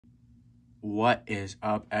What is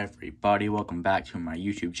up, everybody? Welcome back to my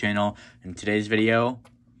YouTube channel. In today's video,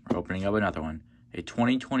 we're opening up another one. A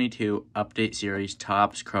 2022 Update Series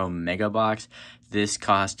Topps Chrome Mega Box. This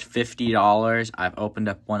cost $50. I've opened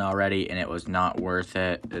up one already, and it was not worth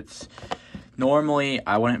it. Normally,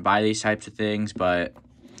 I wouldn't buy these types of things, but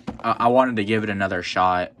I wanted to give it another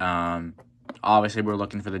shot. Obviously, we're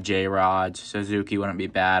looking for the J-Rods. Suzuki wouldn't be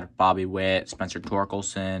bad. Bobby Witt, Spencer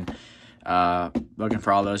Torkelson. Looking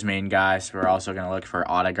for all those main guys. We're also going to look for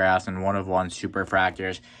autographs and one-of-one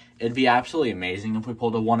superfractors. It'd be absolutely amazing if we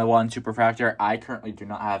pulled a one-of-one superfractor. I currently do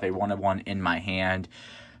not have a one-of-one in my hand.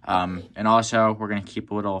 And also, we're going to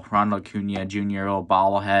keep a little Ronald Acuna Jr. little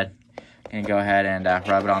bobblehead. And go ahead and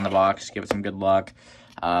rub it on the box. Give it some good luck.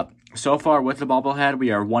 So far with the bobblehead,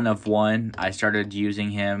 we are 1 of 1. I started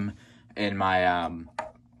using him in my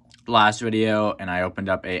last video, and I opened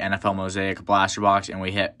up a NFL Mosaic blaster box, and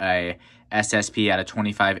we hit a SSP at a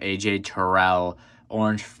 25 AJ Terrell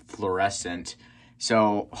orange fluorescent.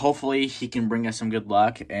 So hopefully he can bring us some good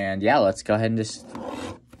luck. And yeah, let's go ahead and just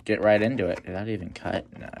get right into it. Did that even cut?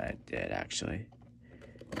 No, it did actually.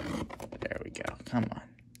 There we go. Come on.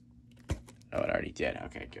 Oh, it already did.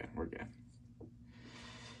 Okay, good. We're good.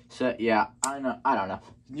 So, yeah, I don't know.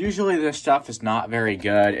 Usually this stuff is not very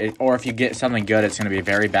good. Or if you get something good, it's going to be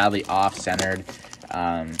very badly off-centered.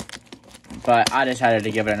 But I decided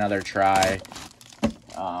to give it another try.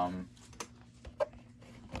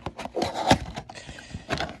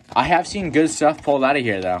 I have seen good stuff pulled out of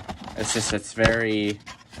here, though. It's very...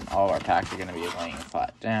 All of our packs are going to be laying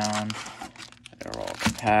flat down. Gotta roll up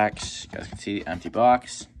the packs. You guys can see the empty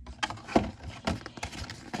box. Go ahead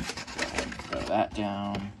and throw that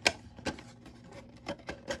down.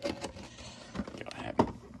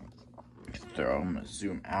 I'm gonna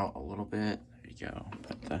zoom out a little bit. There you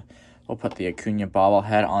go. We'll put the Acuna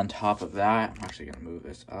bobblehead on top of that. I'm actually gonna move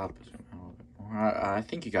this up. Zoom out a little bit more. I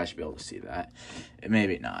think you guys should be able to see that.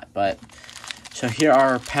 Maybe not, but so here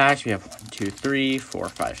are our packs. We have 1, 2, 3, 4,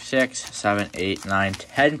 5, 6, 7, 8, 9,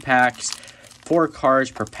 10 packs. 4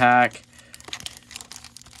 cards per pack.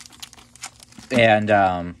 And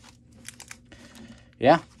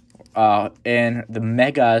yeah. And the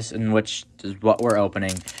megas, in which is what we're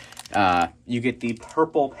opening. You get the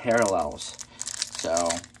purple parallels. So,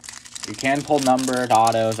 you can pull numbered,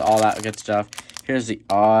 autos, all that good stuff. Here's the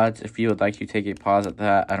odds. If you would like to take a pause at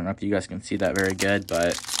that. I don't know if you guys can see that very good,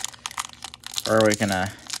 but we're already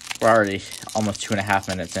almost 2.5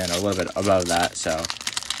 minutes in, a little bit above that. So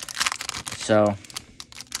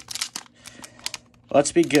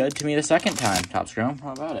let's be good to meet a second time. Topps Chrome,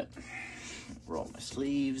 how about it? Roll my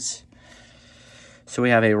sleeves. So we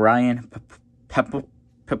have a Ryan Pepoit,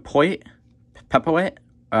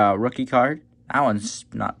 rookie card. That one's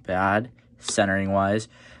not bad, centering wise.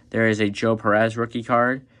 There is a Joe Perez rookie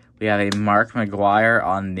card. We have a Mark McGwire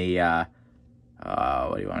on the,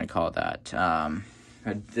 what do you want to call that?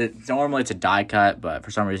 Normally it's a die cut, but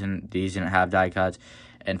for some reason these didn't have die cuts.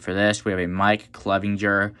 And for this, we have a Mike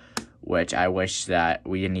Clevinger, which I wish that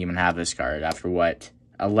we didn't even have this card after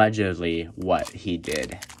allegedly what he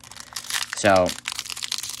did. So,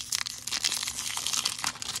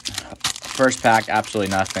 first pack,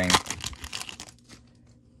 absolutely nothing.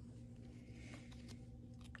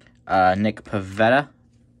 Nick Pivetta.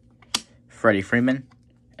 Freddie Freeman.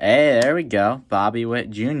 Hey, there we go. Bobby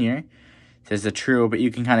Witt Jr. This is the true, but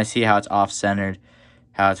you can kind of see how it's off-centered,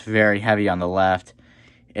 how it's very heavy on the left.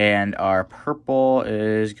 And our purple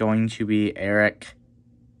is going to be Eric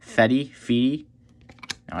Fedde.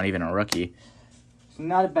 Not even a rookie. So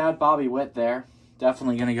not a bad Bobby Witt there.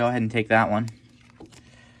 Definitely going to go ahead and take that one.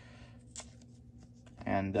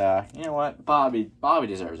 And, you know what? Bobby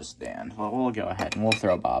deserves a stand. Well, we'll go ahead and we'll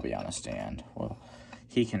throw Bobby on a stand. Well,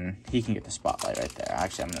 he can get the spotlight right there.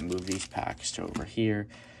 Actually, I'm going to move these packs to over here.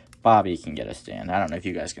 Bobby can get a stand. I don't know if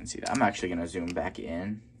you guys can see that. I'm actually going to zoom back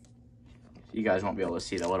in. You guys won't be able to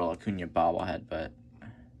see the little Acuna bobblehead, but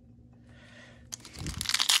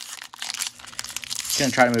just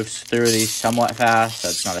going to try to move through these somewhat fast, so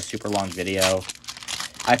it's not a super long video.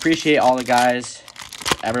 I appreciate all the guys,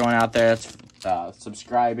 everyone out there that's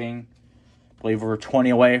subscribing. I believe we're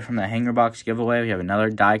 20 away from the hanger box giveaway. We have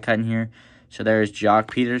another die cut in here. So there's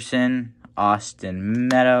Jock Peterson, Austin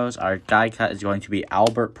Meadows. Our die cut is going to be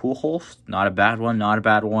Albert Pujols. Not a bad one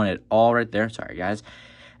at all right there. Sorry, guys.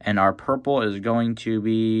 And our purple is going to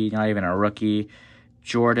be not even a rookie,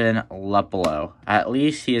 Jordan Luplow. At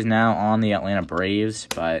least he is now on the Atlanta Braves,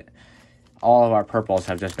 but all of our purples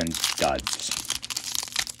have just been duds.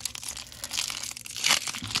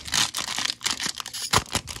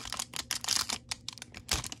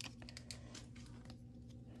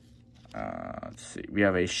 let's see. We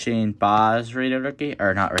have a Shane Baz rated rookie.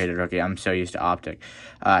 Or not rated rookie. I'm so used to Optic.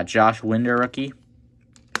 Josh Winder rookie.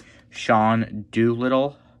 Sean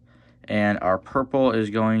Doolittle. And our purple is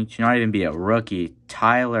going to not even be a rookie.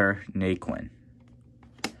 Tyler Naquin.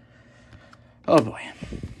 Oh, boy.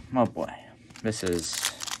 Oh, boy. This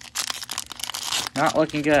is not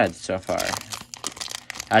looking good so far.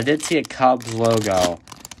 I did see a Cubs logo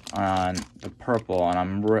on the purple,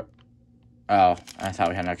 and oh, I thought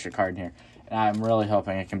we had an extra card in here. And I'm really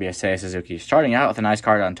hoping it can be a Seiya Suzuki. Starting out with a nice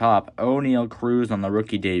card on top. O'Neal Cruz on the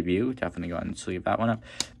rookie debut. Definitely go ahead and sleeve that one up.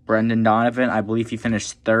 Brendan Donovan, I believe he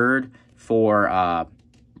finished third for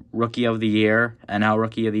Rookie of the Year, NL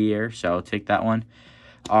Rookie of the Year. So take that one.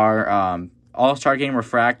 Our All-Star Game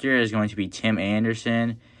Refractor is going to be Tim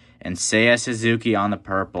Anderson and Seiya Suzuki on the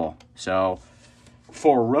purple. So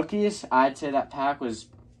for rookies, I'd say that pack was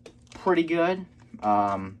pretty good.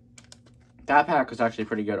 That pack was actually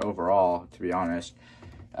pretty good overall, to be honest.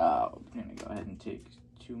 I'm going to go ahead and take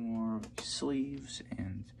 2 more sleeves.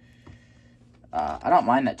 And I don't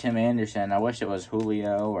mind that Tim Anderson. I wish it was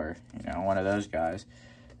Julio or, one of those guys.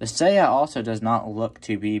 The Seiya also does not look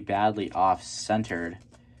to be badly off-centered,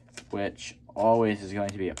 which always is going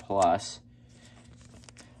to be a plus.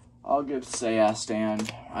 I'll give Seiya a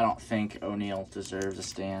stand. I don't think O'Neal deserves a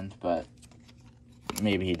stand, but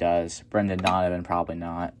maybe he does. Brendan Donovan, probably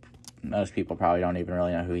not. Most people probably don't even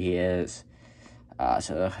really know who he is.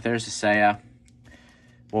 So there's the Seiya.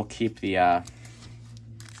 We'll keep the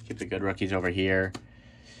good rookies over here.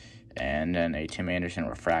 And then a Tim Anderson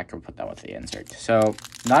refractor. We'll put that with the insert. So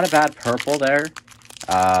not a bad purple there.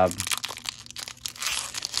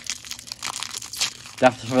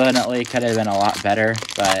 Definitely could have been a lot better,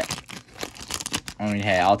 but I mean,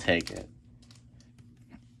 hey, I'll take it.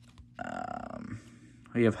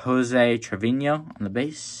 We have Jose Trevino on the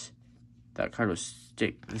base. That card was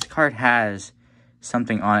This card has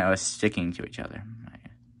something on it that was sticking to each other.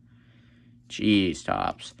 Jeez,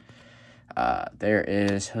 Tops. There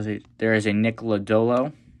is a Nick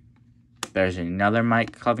Lodolo. There's another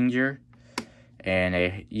Mike Clevinger, and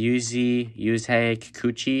a Yusei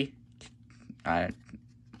Kikuchi.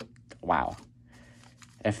 Wow.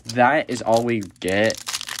 If that is all we get,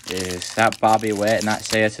 is that Bobby Witt and that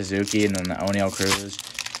Seiya Suzuki and then the O'Neal Cruz,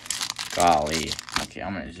 golly. Okay,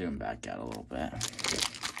 I'm going to zoom back out a little bit.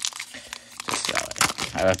 Just so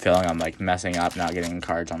I have a feeling I'm like messing up, not getting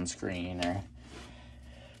cards on screen or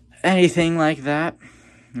anything like that.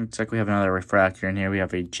 Looks like we have another refractor in here. We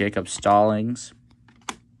have a Jacob Stallings,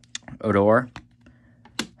 Odor,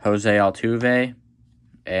 Jose Altuve,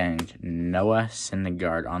 and Noah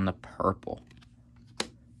Syndergaard on the purple.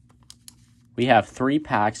 We have 3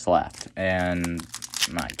 packs left, and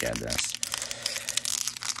my goodness.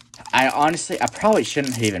 I probably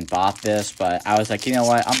shouldn't have even bought this, but I was like, you know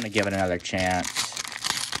what? I'm going to give it another chance.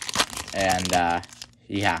 And,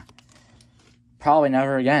 yeah. Probably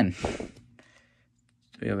never again.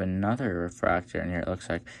 We have another refractor in here, it looks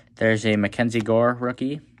like. There's a Mackenzie Gore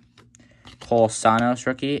rookie. Cole Sanos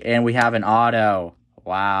rookie. And we have an auto.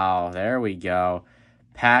 Wow, there we go.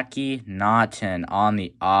 Packy Naughton on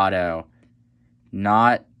the auto.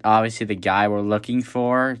 Not obviously the guy we're looking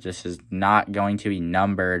for. This is not going to be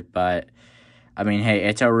numbered, but I mean, hey,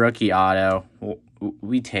 it's a rookie auto.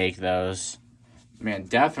 We take those. Man,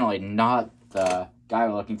 definitely not the guy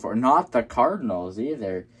we're looking for. Not the Cardinals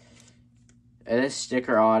either. It is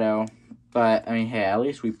sticker auto, but I mean, hey, at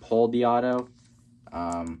least we pulled the auto.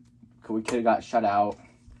 We could have got shut out.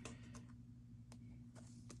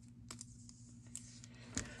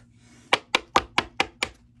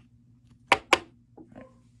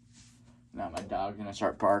 Now my dog's going to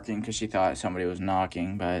start barking because she thought somebody was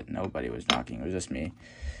knocking, but nobody was knocking. It was just me.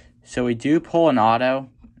 So we do pull an auto.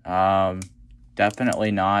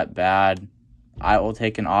 Definitely not bad. I will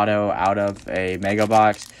take an auto out of a Mega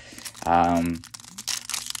Box. Obviously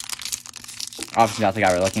not the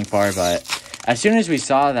guy we're looking for, but as soon as we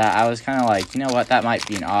saw that, I was kind of like, you know what, that might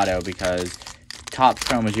be an auto because Topps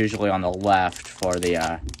Chrome is usually on the left for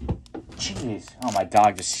the, jeez. Oh, my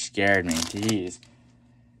dog just scared me. Jeez.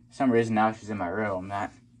 For some reason, now she's in my room. I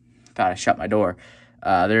thought I shut my door.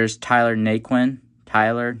 There's Tyler Naquin.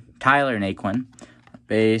 Tyler Naquin.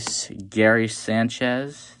 Base, Gary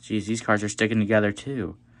Sanchez. Jeez, these cards are sticking together,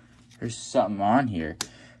 too. There's something on here.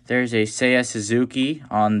 There's a Seiya Suzuki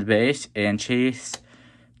on the base. And Chase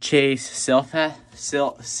Silseth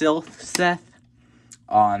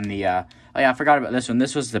on the... oh, yeah, I forgot about this one.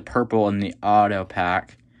 This was the purple in the auto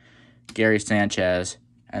pack. Gary Sanchez.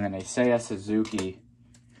 And then a Seiya Suzuki.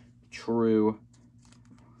 True.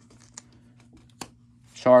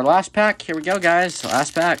 So our last pack, here we go, guys.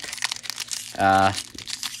 Last pack.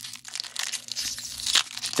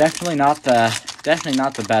 Definitely not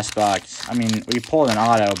the best box. I mean, we pulled an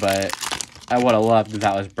auto, but I would have loved if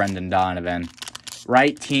that was Brendan Donovan.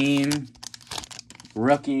 Right team,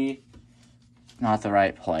 rookie, not the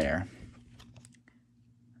right player.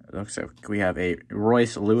 It looks like we have a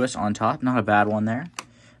Royce Lewis on top, not a bad one there.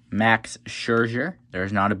 Max Scherzer,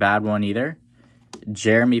 there's not a bad one either.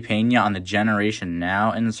 Jeremy Pena on the Generation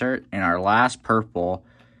Now insert. And our last purple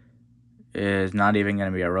is not even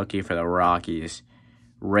going to be a rookie for the Rockies.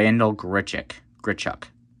 Randall Grichuk.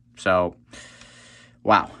 So,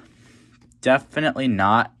 wow. Definitely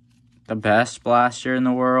not the best blaster in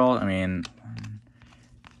the world. I mean,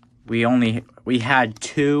 we had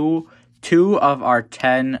two of our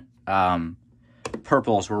 10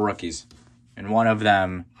 purples were rookies. And one of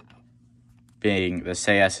them being the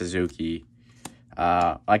Seiya Suzuki.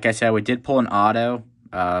 Like I said, we did pull an auto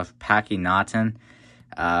of Packy Naughton.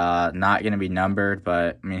 Not going to be numbered,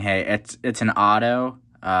 but, I mean, hey, it's an auto.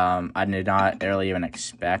 I did not really even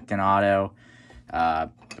expect an auto.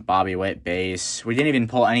 Bobby Witt base. We didn't even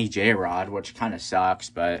pull any J-Rod, which kind of sucks,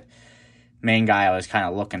 but main guy I was kind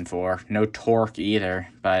of looking for. No Torque either,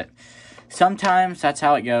 but sometimes that's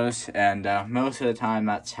how it goes, and most of the time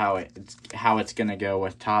that's how it's going to go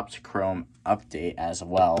with Topps Chrome Update as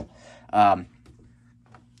well.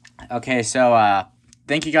 Okay, so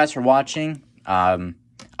thank you guys for watching. I'm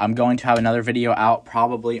going to have another video out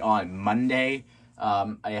probably on Monday.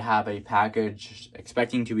 I have a package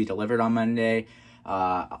expecting to be delivered on Monday.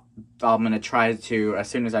 I'm going to try to, as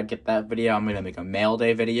soon as I get that video, I'm going to make a mail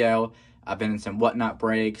day video. I've been in some Whatnot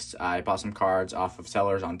breaks. I bought some cards off of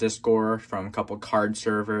sellers on Discord from a couple card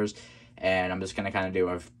servers. And I'm just going to kind of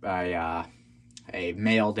do a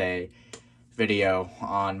mail day video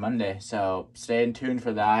on Monday. So stay tuned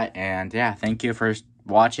for that. And yeah, thank you for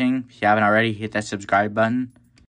watching. If you haven't already, hit that subscribe button.